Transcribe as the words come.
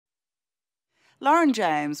Lauren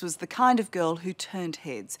James was the kind of girl who turned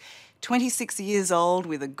heads, 26 years old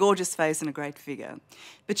with a gorgeous face and a great figure.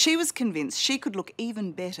 But she was convinced she could look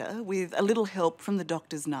even better with a little help from the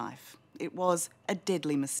doctor's knife. It was a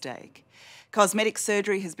deadly mistake. Cosmetic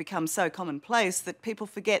surgery has become so commonplace that people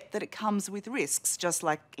forget that it comes with risks, just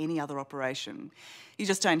like any other operation. You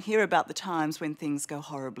just don't hear about the times when things go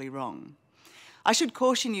horribly wrong. I should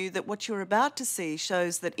caution you that what you're about to see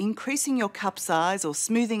shows that increasing your cup size or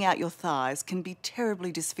smoothing out your thighs can be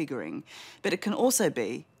terribly disfiguring, but it can also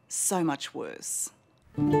be so much worse.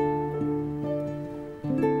 Oh,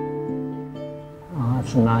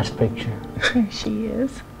 that's a nice picture. There she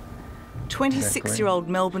is. 26-year-old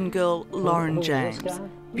Melbourne girl Lauren James.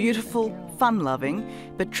 Beautiful, fun-loving,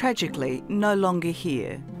 but tragically no longer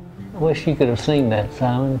here. I wish you could have seen that,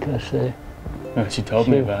 Simon, because she told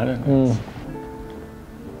me about it.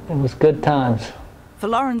 It was good times. For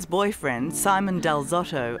Lauren's boyfriend, Simon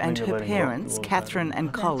Dalzotto, and her parents, Catherine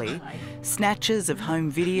and Collie, snatches of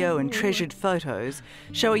home video and treasured photos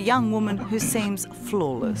show a young woman who seems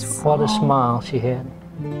flawless. What a smile she had.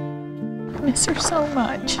 I miss her so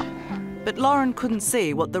much. But Lauren couldn't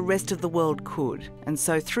see what the rest of the world could, and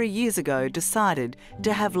so 3 years ago decided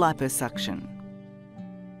to have liposuction.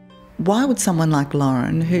 Why would someone like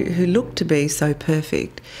Lauren, who looked to be so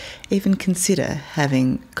perfect, even consider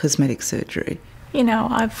having cosmetic surgery? You know,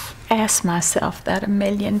 I've asked myself that a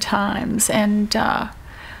million times, and,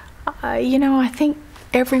 you know, I think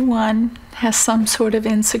everyone has some sort of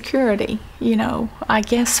insecurity. You know, I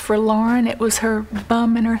guess for Lauren it was her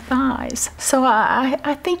bum and her thighs. So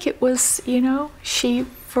I think it was, you know, she,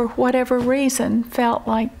 for whatever reason, felt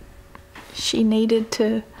like she needed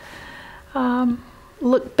to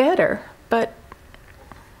look better, but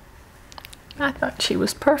I thought she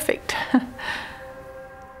was perfect.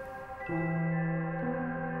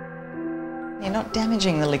 You're not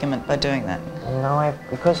damaging the ligament by doing that? No,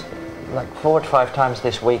 because like 4 to 5 times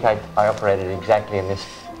this week I operated exactly in this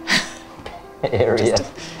area.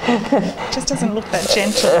 Just doesn't look that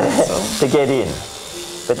gentle. To get in.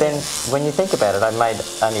 But then when you think about it, I made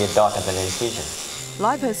only a dot of an incision.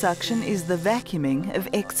 Liposuction is the vacuuming of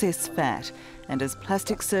excess fat, and as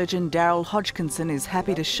plastic surgeon Daryl Hodgkinson is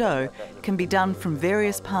happy to show, can be done from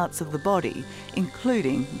various parts of the body,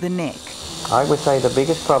 including the neck. I would say the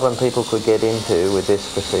biggest problem people could get into with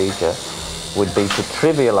this procedure would be to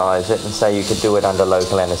trivialise it and say you could do it under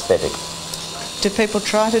local anaesthetic. Do people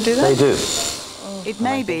try to do that? They do. It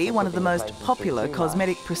may be one of the most popular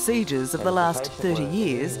cosmetic procedures of the last 30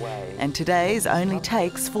 years, and today's only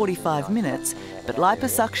takes 45 minutes, but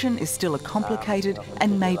liposuction is still a complicated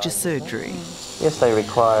and major surgery. Yes, they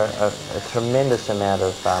require a tremendous amount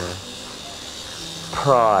of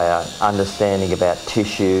prior understanding about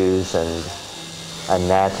tissues and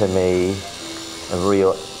anatomy.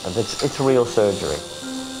 It's real surgery.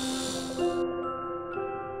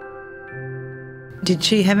 Did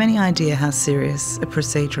she have any idea how serious a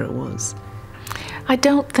procedure it was? I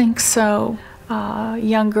don't think so.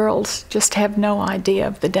 Young girls just have no idea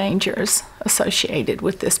of the dangers associated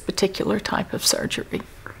with this particular type of surgery.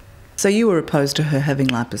 So you were opposed to her having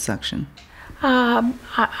liposuction?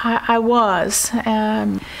 I was.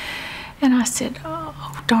 And I said,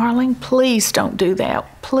 oh, darling, please don't do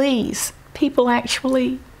that. Please. People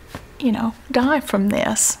actually, you know, die from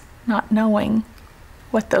this, not knowing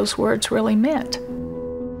what those words really meant.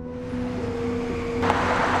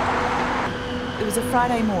 It was a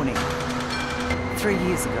Friday morning, 3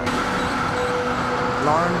 years ago.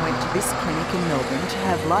 Lauren went to this clinic in Melbourne to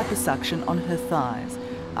have liposuction on her thighs,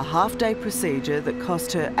 a half-day procedure that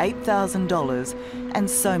cost her $8,000 and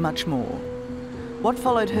so much more. What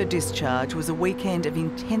followed her discharge was a weekend of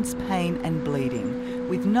intense pain and bleeding,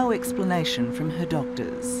 with no explanation from her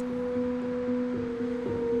doctors.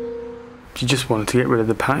 She just wanted to get rid of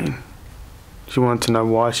the pain. She wanted to know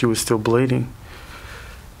why she was still bleeding.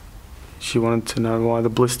 She wanted to know why the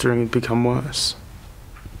blistering had become worse.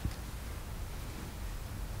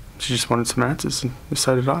 She just wanted some answers, and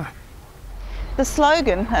so did I. The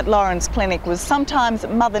slogan at Lauren's clinic was, sometimes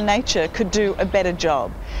Mother Nature could do a better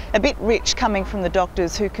job. A bit rich coming from the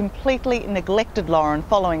doctors who completely neglected Lauren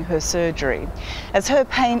following her surgery. As her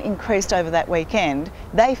pain increased over that weekend,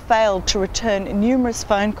 they failed to return numerous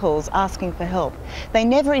phone calls asking for help. They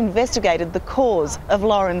never investigated the cause of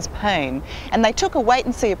Lauren's pain, and they took a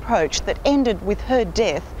wait-and-see approach that ended with her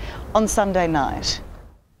death on Sunday night.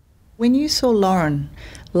 When you saw Lauren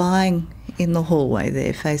lying in the hallway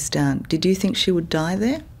there, face down, did you think she would die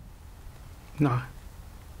there? No.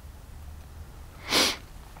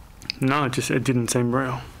 No, it didn't seem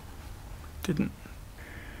real. Didn't.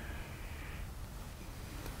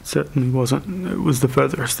 It certainly wasn't. It was the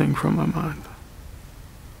furthest thing from my mind.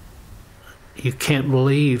 you can't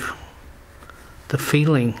believe the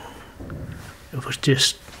feeling. It was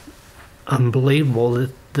just unbelievable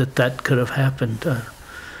that could have happened,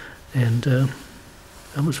 and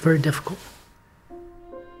that was very difficult.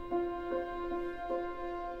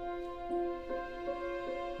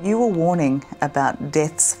 You were warning about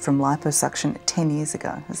deaths from liposuction 10 years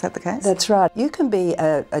ago. Is that the case? That's right. You can be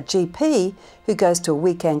a GP who goes to a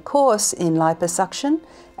weekend course in liposuction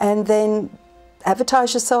and then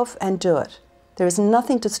advertise yourself and do it. There is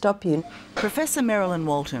nothing to stop you. Professor Marilyn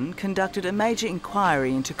Walton conducted a major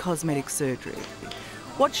inquiry into cosmetic surgery.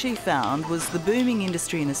 What she found was the booming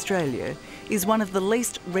industry in Australia is one of the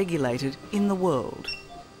least regulated in the world.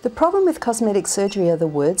 The problem with cosmetic surgery are the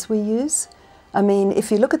words we use. I mean,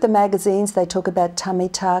 if you look at the magazines, they talk about tummy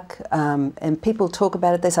tuck, and people talk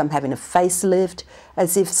about it, they say, I'm having a facelift,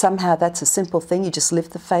 as if somehow that's a simple thing, you just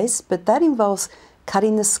lift the face, but that involves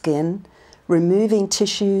cutting the skin, removing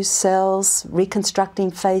tissues, cells,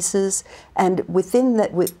 reconstructing faces, and within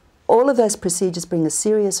that, with all of those procedures bring a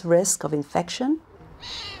serious risk of infection.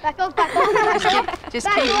 Back off, back off. Just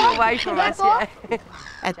keep him away from us, yeah.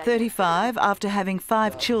 At 35, after having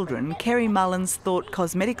 5 children, Kerry Mullins thought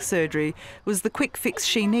cosmetic surgery was the quick fix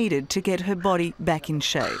she needed to get her body back in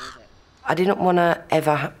shape. I didn't want to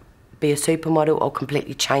ever be a supermodel or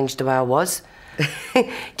completely change the way I was.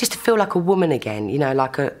 Just to feel like a woman again, you know,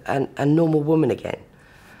 like a normal woman again.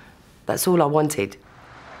 That's all I wanted.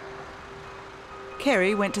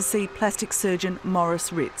 Kerry went to see plastic surgeon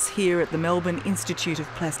Maurice Ritz here at the Melbourne Institute of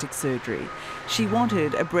Plastic Surgery. She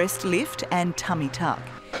wanted a breast lift and tummy tuck.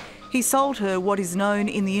 He sold her what is known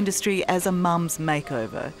in the industry as a mum's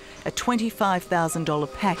makeover, a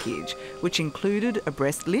 $25,000 package which included a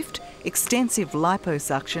breast lift, extensive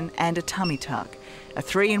liposuction and a tummy tuck, a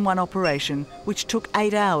 3-in-1 operation which took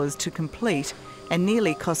 8 hours to complete and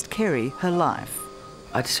nearly cost Kerry her life.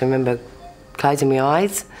 I just remember closing my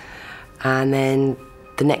eyes, and then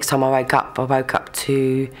the next time I woke up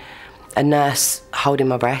to a nurse holding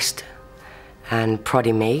my breast and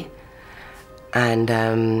prodding me, and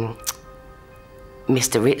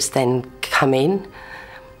Mr. Ritz then come in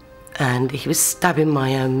and he was stabbing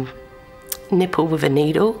my nipple with a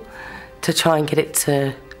needle to try and get it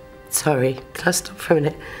to... Sorry, can I stop for a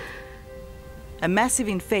minute? A massive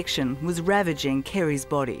infection was ravaging Kerry's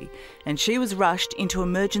body and she was rushed into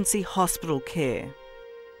emergency hospital care.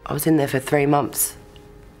 I was in there for 3 months,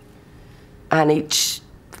 and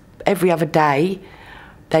every other day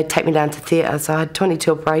they'd take me down to theatre, so I had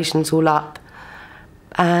 22 operations all up,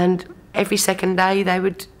 and every second day they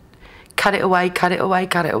would cut it away, cut it away,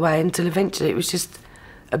 cut it away, until eventually it was just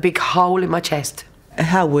a big hole in my chest.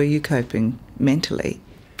 How were you coping mentally?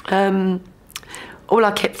 All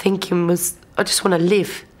I kept thinking was, I just want to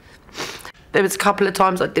live. There was a couple of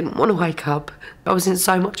times I didn't want to wake up. I was in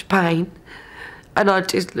so much pain, and I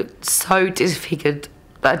just looked so disfigured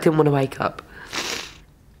that I didn't want to wake up.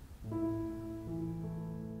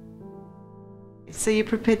 So you're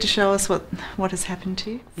prepared to show us what has happened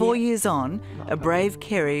to you? 4 years on, a brave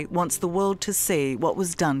Kerry wants the world to see what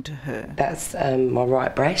was done to her. That's my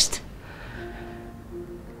right breast,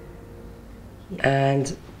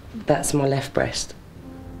 and that's my left breast,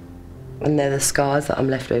 and they're the scars that I'm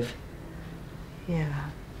left with. Yeah.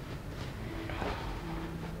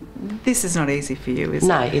 This is not easy for you, is it?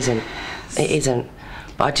 No, it isn't. It isn't.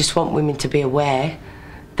 But I just want women to be aware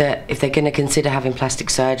that if they're going to consider having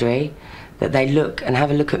plastic surgery, that they look and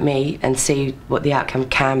have a look at me and see what the outcome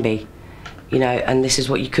can be, you know, and this is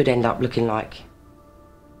what you could end up looking like.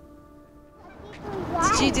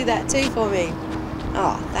 Did you do that too for me?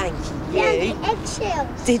 Oh, thank you.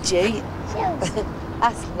 Eggshells. Did you?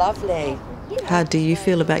 That's lovely. How do you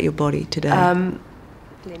feel about your body today?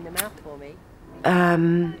 Clean them out for me.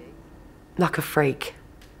 Like a freak.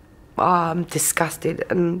 Oh, I'm disgusted,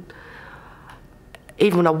 and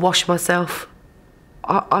even when I wash myself,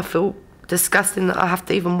 I feel disgusting that I have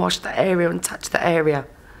to even wash the area and touch the area.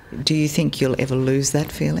 Do you think you'll ever lose that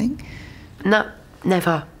feeling? No,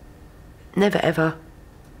 never. Never, ever.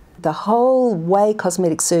 The whole way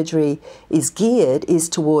cosmetic surgery is geared is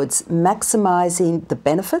towards maximising the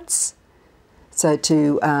benefits, so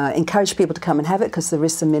to encourage people to come and have it because the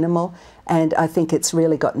risks are minimal, and I think it's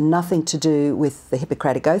really got nothing to do with the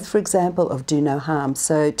Hippocratic Oath, for example, of do no harm.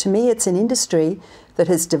 So to me it's an industry that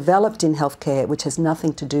has developed in healthcare which has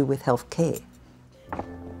nothing to do with healthcare.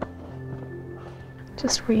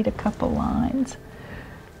 Just read a couple lines.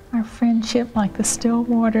 Our friendship like the still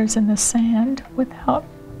waters in the sand without...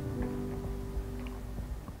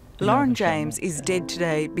 Lauren James is dead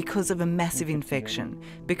today because of a massive infection,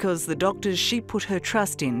 because the doctors she put her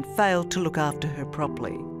trust in failed to look after her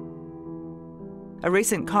properly. A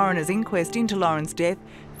recent coroner's inquest into Lauren's death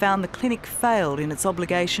found the clinic failed in its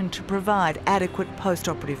obligation to provide adequate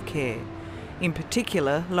post-operative care. In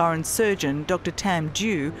particular, Lauren's surgeon, Dr. Tam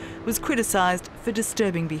Dew, was criticised for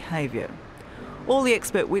disturbing behaviour. All the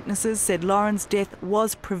expert witnesses said Lauren's death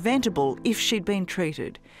was preventable if she'd been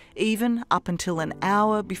treated, even up until an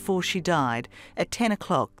hour before she died, at 10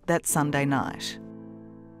 o'clock that Sunday night.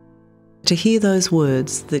 To hear those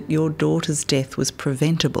words, that your daughter's death was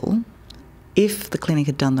preventable if the clinic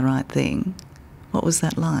had done the right thing, what was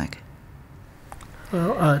that like?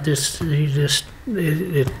 Well, it's a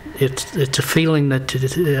feeling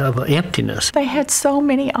of emptiness. They had so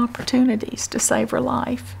many opportunities to save her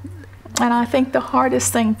life. And I think the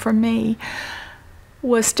hardest thing for me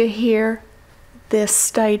was to hear this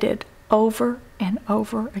stated over and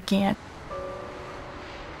over again.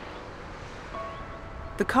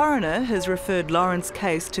 The coroner has referred Lauren's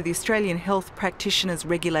case to the Australian Health Practitioners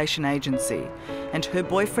Regulation Agency, and her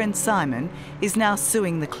boyfriend Simon is now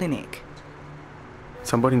suing the clinic.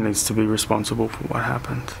 Somebody needs to be responsible for what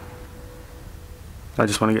happened. I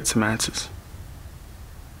just want to get some answers.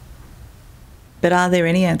 But are there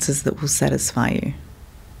any answers that will satisfy you?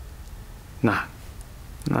 No.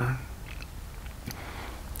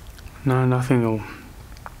 No, nothing will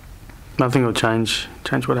change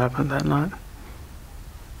what happened that night.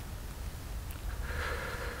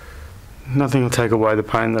 Nothing will take away the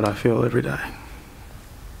pain that I feel every day.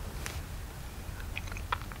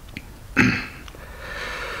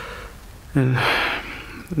 And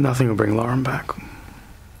nothing will bring Lauren back.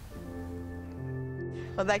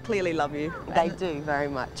 Well, they clearly love you. They do very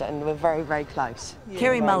much, and we're very, very close.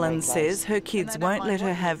 Kerry Mullins says her kids won't let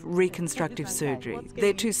her have reconstructive surgery.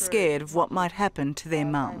 They're too scared of what might happen to their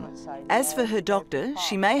mum. As for her doctor,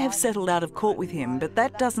 she may have settled out of court with him, but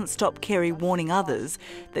that doesn't stop Kerry warning others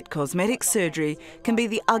that cosmetic surgery can be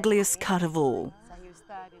the ugliest cut of all.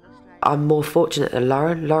 I'm more fortunate than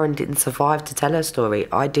Lauren. Lauren didn't survive to tell her story.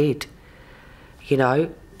 I did. You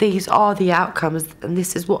know, these are the outcomes, and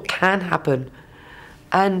this is what can happen.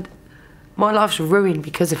 And my life's ruined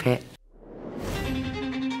because of it.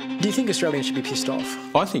 Do you think Australians should be pissed off?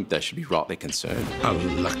 I think they should be rightly concerned. A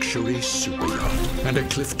luxury super yacht and a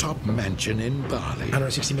cliff-top mansion in Bali.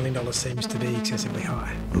 $160 million seems to be excessively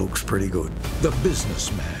high. Looks pretty good. The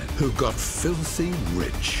businessman who got filthy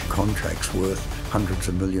rich. Contracts worth hundreds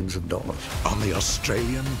of millions of dollars. On the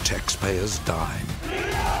Australian taxpayer's dime.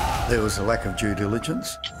 There was a lack of due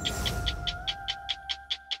diligence.